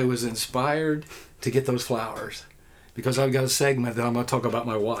why I was inspired to get those flowers, because I've got a segment that I'm going to talk about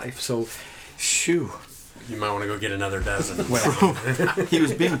my wife. So, shoo. You might want to go get another dozen. Well, He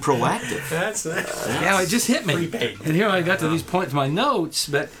was being proactive. That's yeah, it just hit me. Prepaid. And here I got to these points, my notes,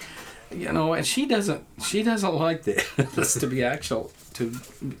 but you know, and she doesn't like this to be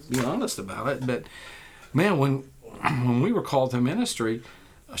honest about it. But man, when we were called to ministry,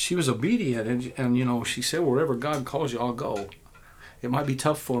 she was obedient, and you know, she said, wherever God calls you, I'll go. It might be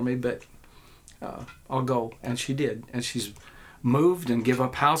tough for me, but I'll go. And she did, and she's moved and give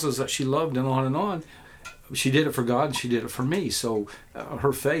up houses that she loved, and on and on. She did it for God, and she did it for me. So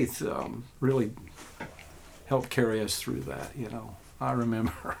her faith really helped carry us through that. You know, I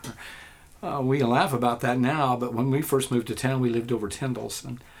remember we laugh about that now, but when we first moved to town, we lived over Tyndall's,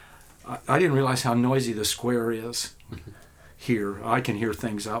 and I didn't realize how noisy the square is here. I can hear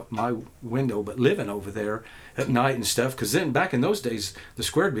things out my window, but living over there at night and stuff, because then back in those days, the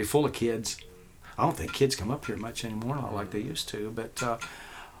square would be full of kids. I don't think kids come up here much anymore, not like they used to, but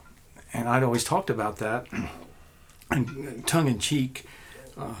and I'd always talked about that, and tongue-in-cheek,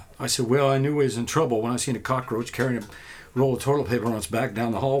 I said, well, I knew he was in trouble when I seen a cockroach carrying a roll of toilet paper on its back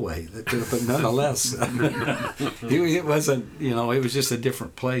down the hallway. But nonetheless, it wasn't, you know, it was just a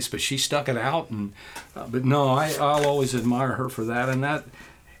different place. But she stuck it out, and but no, I'll always admire her for that, and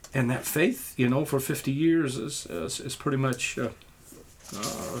that faith, you know, for 50 years is pretty much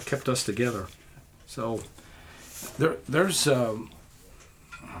kept us together. So there's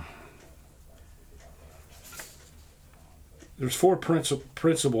four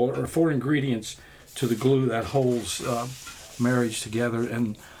ingredients to the glue that holds marriage together.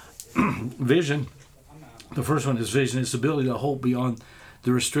 And vision, the first one is vision. It's the ability to hope beyond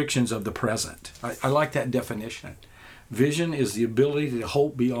the restrictions of the present. I like that definition. Vision is the ability to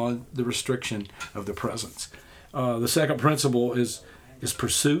hope beyond the restriction of the present. The second principle is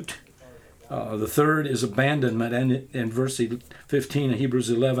pursuit. The third is abandonment, and in verse 15 of Hebrews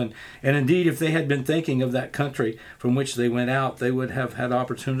 11, and indeed if they had been thinking of that country from which they went out, they would have had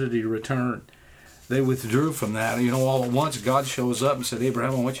opportunity to return. They withdrew from that. You know, all at once God shows up and said,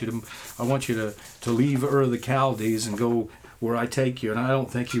 Abraham, I want you to leave Ur of the Chaldees and go where I take you. And I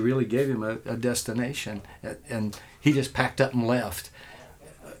don't think He really gave him a destination, and he just packed up and left.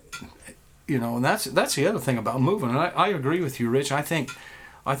 You know, and that's the other thing about moving. And I agree with you, Rich. I think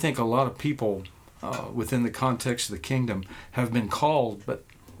a lot of people within the context of the kingdom have been called, but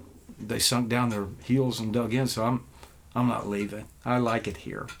they sunk down their heels and dug in. So I'm not leaving. I like it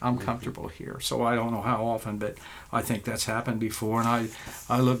here. I'm comfortable here. So I don't know how often, but I think that's happened before. And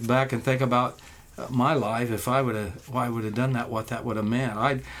I look back and think about my life. If I would have done that, what that would have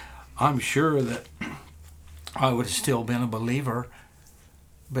meant. I'm sure that I would have still been a believer,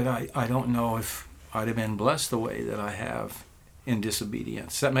 but I don't know if I'd have been blessed the way that I have in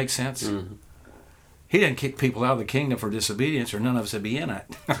disobedience. Does that make sense? Mm-hmm. He didn't kick people out of the kingdom for disobedience, or none of us would be in it.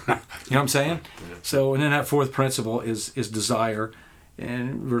 You know what I'm saying? Yeah. So, and then that fourth principle is desire,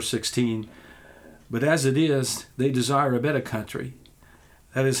 in verse 16. But as it is, they desire a better country,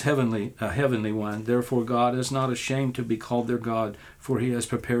 that is a heavenly one. Therefore, God is not ashamed to be called their God, for He has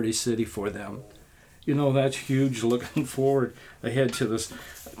prepared a city for them. You know, that's huge. Looking forward ahead to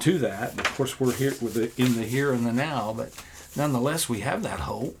that. Of course, we're here in the here and the now, but nonetheless, we have that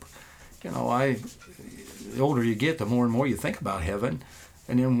hope. You know, the older you get, the more and more you think about heaven.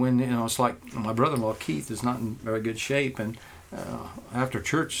 And then when, you know, it's like my brother-in-law Keith is not in very good shape, and after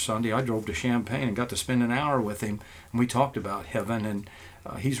church Sunday, I drove to Champaign and got to spend an hour with him, and we talked about heaven, and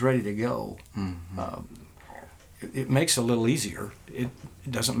he's ready to go. Mm-hmm. It makes it a little easier. It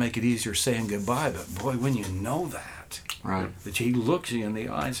doesn't make it easier saying goodbye, but boy, when you know that, right, that He looks you in the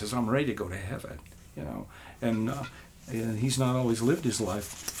eye and says, I'm ready to go to heaven, you know, and he's not always lived his life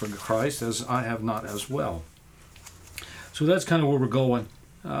for Christ, as I have not as well. So that's kind of where we're going.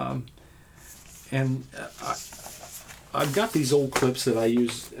 And I've got these old clips that I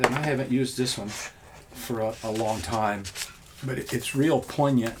use, and I haven't used this one for a long time, but it's real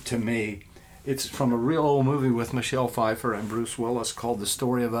poignant to me. It's from a real old movie with Michelle Pfeiffer and Bruce Willis called The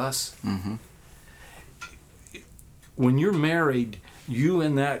Story of Us. Mm-hmm. when you're married, you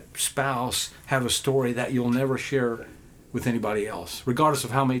and that spouse have a story that you'll never share with anybody else, regardless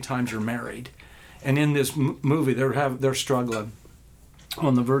of how many times you're married. And in this movie, they're struggling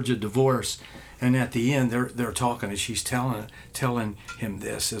on the verge of divorce, and at the end, they're talking, and she's telling him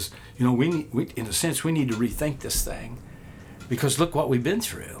this is, we in a sense we need to rethink this thing, because look what we've been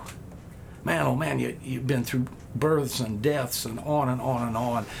through. Man, oh man, you've been through births and deaths and on and on and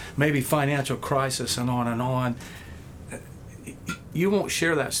on, maybe financial crisis and on and on. You won't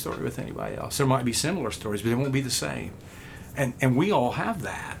share that story with anybody else. There might be similar stories, but it won't be the same. And we all have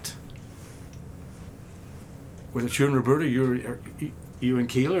that. Whether it's you and Roberta, you and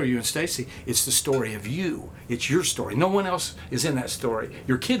Keela, or you and Stacy, it's the story of you. It's your story. No one else is in that story.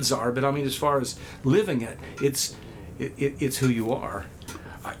 Your kids are, but I mean, as far as living it, it's who you are.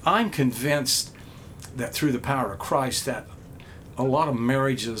 I'm convinced that through the power of Christ, that a lot of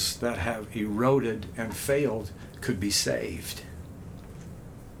marriages that have eroded and failed could be saved.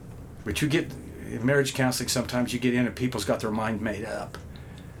 But you get in marriage counseling, sometimes you get in and people's got their mind made up,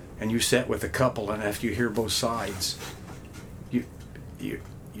 and you sit with a couple, and after you hear both sides,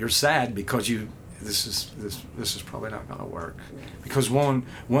 you're sad because this is probably not going to work, because one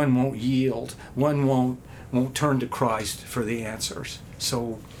won't yield, one won't turn to Christ for the answers.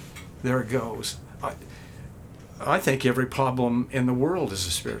 So there it goes. I think every problem in the world is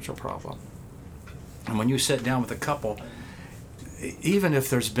a spiritual problem. And when you sit down with a couple, even if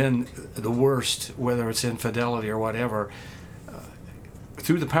there's been the worst, whether it's infidelity or whatever,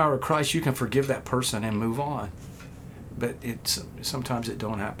 through the power of Christ, you can forgive that person and move on. But sometimes it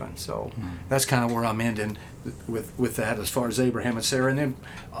don't happen. So that's kind of where I'm ending with that, as far as Abraham and Sarah. And then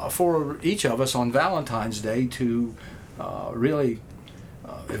for each of us on Valentine's Day to really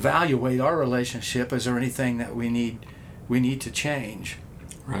evaluate our relationship. Is there anything that we need to change?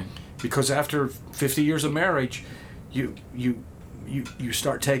 Right. Because after 50 years of marriage, you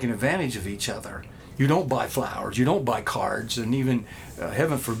start taking advantage of each other. You don't buy flowers, you don't buy cards, and even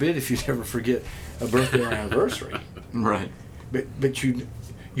heaven forbid if you never forget a birthday or anniversary. Right. But you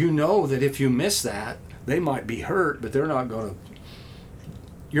know that if you miss that, they might be hurt, but you're not going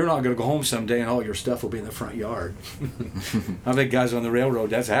to go home someday and all your stuff will be in the front yard. I think guys on the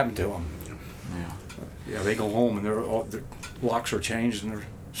railroad, that's happened to them. Yeah, they go home and their locks are changed and their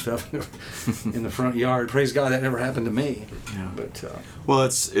stuff in the front yard. Praise God, that never happened to me. Yeah. But well,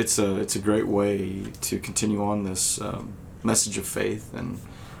 it's a great way to continue on this message of faith and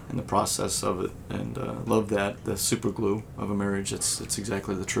the process of it, and love that the super glue of a marriage. It's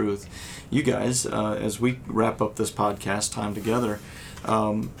exactly the truth. You guys, as we wrap up this podcast time together,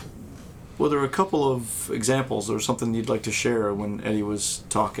 were there a couple of examples or something you'd like to share when Eddie was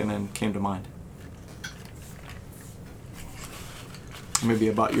talking and came to mind? Maybe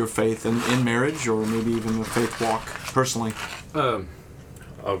about your faith in marriage, or maybe even the faith walk personally.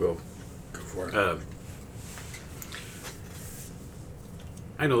 I'll go for it.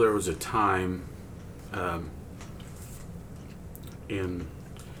 I know there was a time in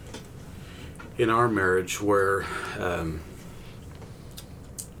our marriage where, and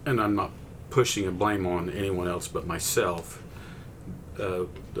I'm not pushing a blame on anyone else but myself, I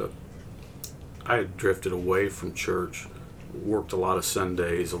had drifted away from church, worked a lot of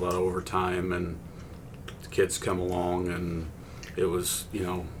Sundays, a lot of overtime, and the kids come along, and it was,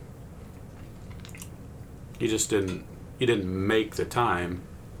 you didn't make the time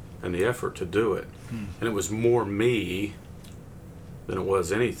and the effort to do it. And it was more me than it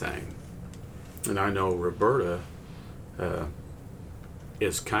was anything. And I know Roberta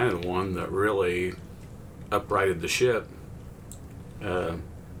is kind of the one that really uprighted the ship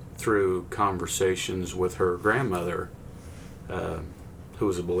through conversations with her grandmother, who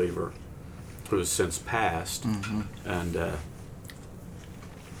was a believer, who has since passed. And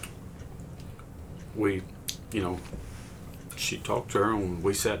we, she talked to her, and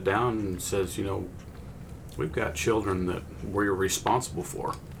we sat down and says, we've got children that we're responsible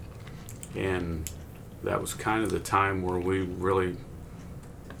for. And that was kind of the time where we really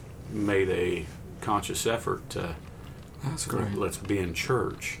made a conscious effort to, That's great. Let's be in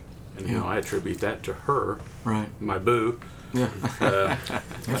church. And, I attribute that to her, Right. my boo. Yeah.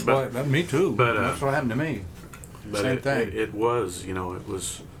 me too. But that's what happened to me. But Same thing. It was, it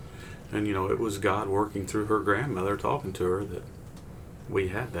was, and it was God working through her grandmother, talking to her, that we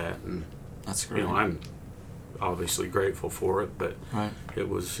had that, and That's great. I'm obviously grateful for it, but Right. it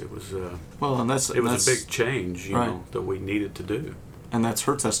was Well, and that's a big change, Right. that we needed to do. And that's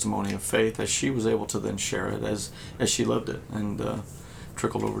her testimony of faith, as she was able to then share it as she lived it, and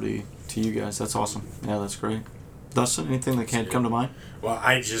trickled over to you guys. That's awesome. Yeah, that's great. Dustin, anything that can't come to mind? Well,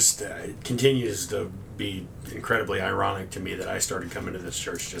 I just it continues to be incredibly ironic to me that I started coming to this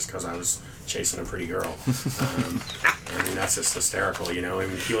church just because I was chasing a pretty girl. I mean, that's just hysterical, you know. I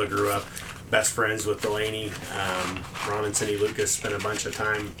mean, Keela grew up best friends with Delaney. Ron and Cindy Lucas spent a bunch of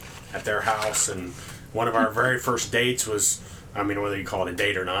time at their house, and one of our very first dates was, I mean, whether you call it a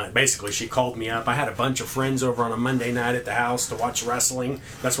date or not, basically she called me up. I had a bunch of friends over on a Monday night at the house to watch wrestling.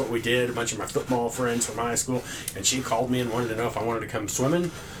 That's what we did, a bunch of my football friends from high school. And she called me and wanted to know if I wanted to come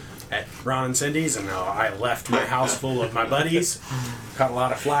swimming at Ron and Cindy's. And I left my house full of my buddies. Caught a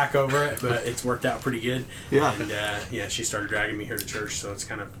lot of flack over it, but it's worked out pretty good. Yeah. And yeah, she started dragging me here to church, so it's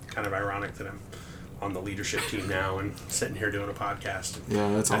kind of ironic that I'm on the leadership team now and sitting here doing a podcast. Yeah,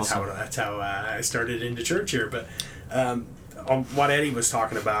 that's awesome. That's how I started into church here. But what Eddie was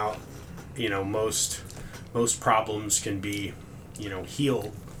talking about, you know, most problems can be, you know,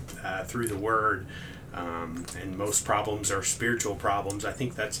 healed through the Word, and most problems are spiritual problems. I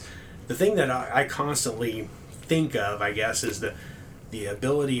think that's the thing that I constantly think of, I guess, is the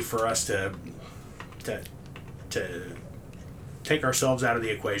ability for us to take ourselves out of the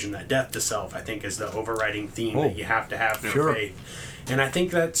equation. That death to self, I think, is the overriding theme that you have to have for faith. And I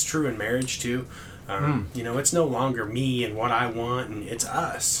think that's true in marriage too. You know, it's no longer me and what I want, and it's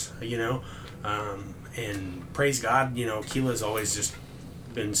us, you know. And praise God, you know, Keela's always just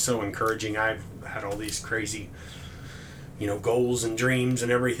been so encouraging. I've had all these crazy, you know, goals and dreams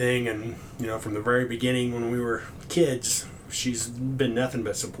and everything. And, you know, from the very beginning when we were kids, she's been nothing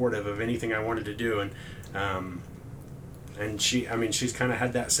but supportive of anything I wanted to do. And she's kind of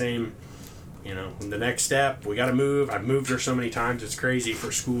had that same, you know, the next step, we got to move. I've moved her so many times, it's crazy,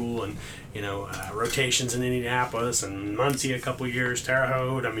 for school and, you know, rotations in Indianapolis and Muncie a couple years, Terre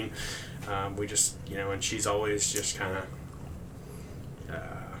Haute. I mean, we just, you know, and she's always just kind of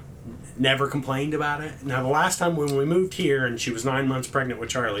never complained about it. Now, the last time when we moved here and she was 9 months pregnant with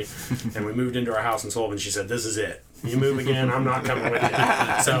Charlie and we moved into our house in Sullivan, she said, "This is it. You move again, I'm not coming with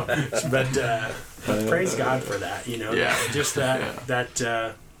you." So, but praise God for that, you know, just that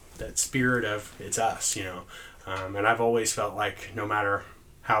spirit of it's us, you know. And I've always felt like no matter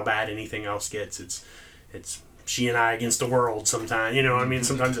how bad anything else gets, it's she and I against the world sometimes, you know. I mean,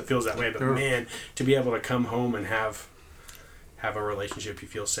 sometimes it feels that way, but man, to be able to come home and have a relationship you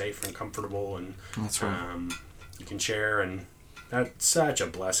feel safe and comfortable, and that's right. You can share, and that's such a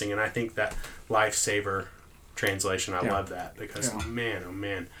blessing. And I think that lifesaver translation, I love that, because man, oh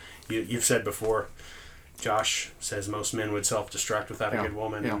man, you've said before, Josh says most men would self-destruct without a good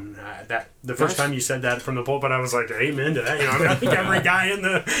woman, and that the first time you said that from the pulpit, I was like, amen to that. You know, I mean, I think every guy in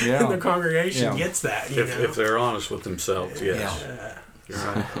the congregation gets that. If they're honest with themselves, yes. You're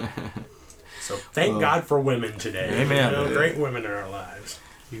right. So thank God for women today. Amen. You know, great women in our lives.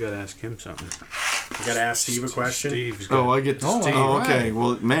 You got to ask him something. You got to ask Steve a question. I get to Steve. Okay.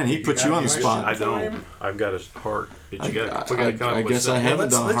 Well, man, he put you on the spot. I don't. I've got his heart. I guess I haven't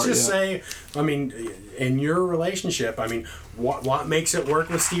done Let's just say, I mean, in your relationship, I mean, what makes it work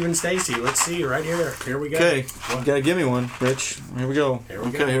with Steve and Stacy? Let's see right here. Here we go. Okay, you gotta give me one, Rich. Here we go.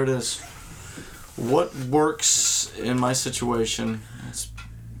 Here it is. What works in my situation? It's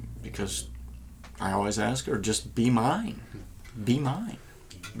because I always ask her, just be mine. Be mine.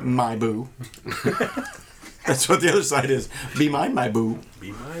 My boo. That's what the other side is. Be mine, my boo.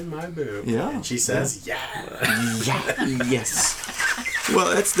 Be mine, my boo. Yeah. And she says, yeah. Yes.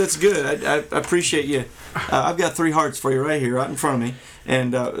 Well, that's good. I appreciate you. I've got 3 hearts for you right here, right in front of me.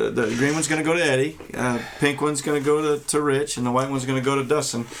 And the green one's going to go to Eddie. Pink one's going to go to Rich. And the white one's going to go to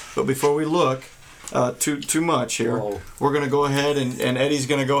Dustin. But before we look too much here, we're going to go ahead and Eddie's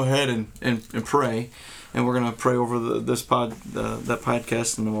going to go ahead and pray. And we're going to pray over that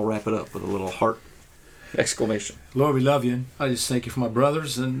podcast, and then we'll wrap it up with a little heart exclamation. Lord, we love you. And I just thank you for my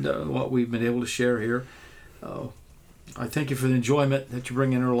brothers and what we've been able to share here. I thank you for the enjoyment that you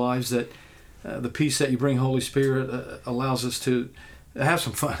bring in our lives, that the peace that you bring, Holy Spirit, allows us to have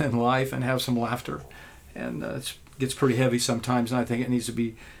some fun in life and have some laughter. And it gets pretty heavy sometimes, and I think it needs to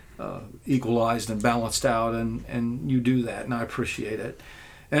be equalized and balanced out, and you do that, and I appreciate it.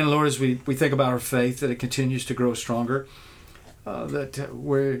 And Lord, as we think about our faith, that it continues to grow stronger, that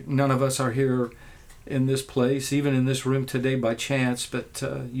none of us are here in this place, even in this room today by chance, but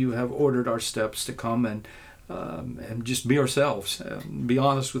you have ordered our steps to come and just be ourselves, be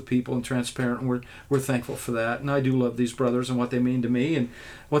honest with people and transparent, and we're thankful for that. And I do love these brothers and what they mean to me and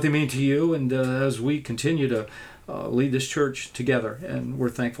what they mean to you, and as we continue to lead this church together, and we're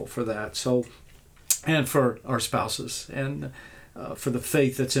thankful for that. So, and for our spouses, and for the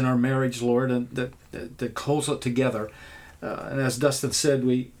faith that's in our marriage, Lord, and that holds it together. And as Dustin said,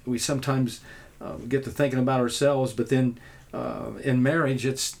 we sometimes get to thinking about ourselves, but then in marriage,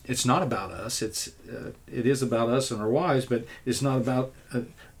 it's not about us. It is about us and our wives, but it's not about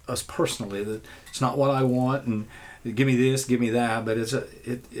us personally. That it's not what I want and give me this, give me that. But it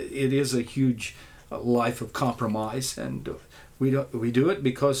is a huge life of compromise, and we do it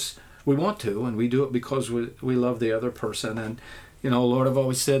because we want to, and we do it because we love the other person. And Lord, I've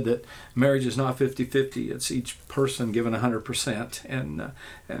always said that marriage is not 50-50. It's each person given 100%, and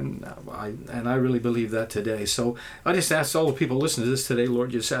I really believe that today. So I just ask all the people listening to this today,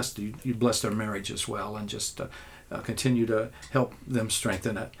 Lord, just ask you bless their marriage as well, and just continue to help them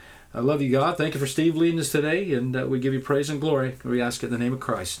strengthen it. I love you, God. Thank you for Steve leading us today, and we give you praise and glory. We ask it in the name of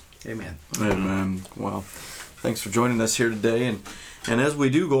Christ. Amen. Amen. Well, thanks for joining us here today, and as we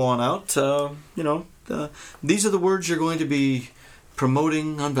do go on out, these are the words you're going to be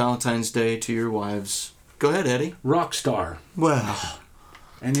promoting on Valentine's Day to your wives. Go ahead, Eddie. Rock star. Well.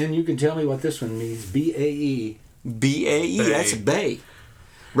 And then you can tell me what this one means. B-A-E. B-A-E. That's bae.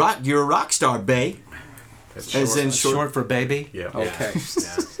 You're a rock star, bae. As in short for baby? Yeah. Okay.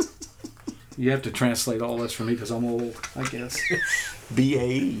 Yeah. You have to translate all this for me because I'm old, I guess.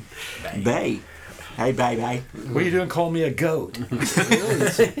 B-A-E. Bae. Hey, baby. What are you doing? Call me a goat. You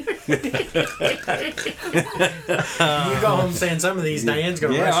go home saying some of these, Diane's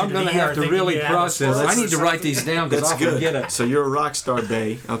going to rush I'm going to have to really process. I need to write these down because I'll forget it. So you're a rock star,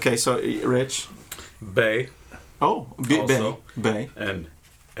 bae. Okay, so Rich. Bae. Oh, bae. And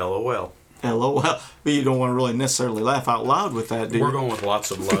LOL. LOL. But you don't want to really necessarily laugh out loud with that, do you? We're going with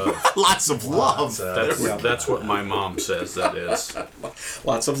lots of love. Lots of love. That's what my mom says that is.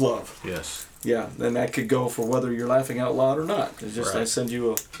 Lots of love. Yes. Yeah, and that could go for whether you're laughing out loud or not. It's just I send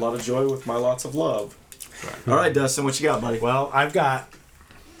you a lot of joy with my lots of love. Right. All right, Dustin, what you got, buddy? Well, I've got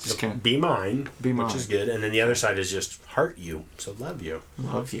Be Mine, which is good, and then the other side is just heart you, so love you.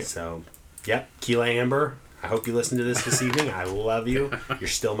 Love you. So, yep, Keela Amber, I hope you listen to this evening. I love you. You're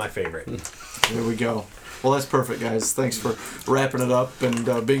still my favorite. There we go. Well, that's perfect, guys. Thanks for wrapping it up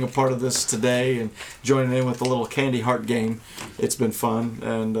and being a part of this today and joining in with the little candy heart game. It's been fun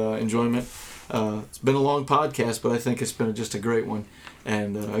and enjoyment. It's been a long podcast, but I think it's been just a great one.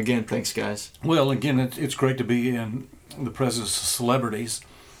 And again, thanks, guys. Well, again, it's great to be in the presence of celebrities,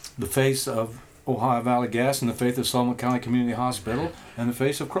 the face of Ohio Valley Gas, and the face of Solomon County Community Hospital, and the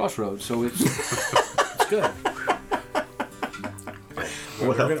face of Crossroads. So it's it's good.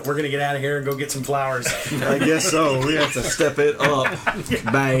 We're gonna get out of here and go get some flowers. I guess so. We have to step it up,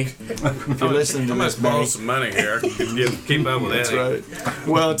 bae. If you're listening to this, borrow bae. some money here. Keep up with that. That's right.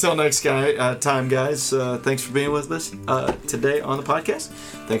 Well, until next time, guys. Thanks for being with us today on the podcast.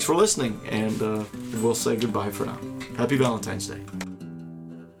 Thanks for listening, and we'll say goodbye for now. Happy Valentine's Day.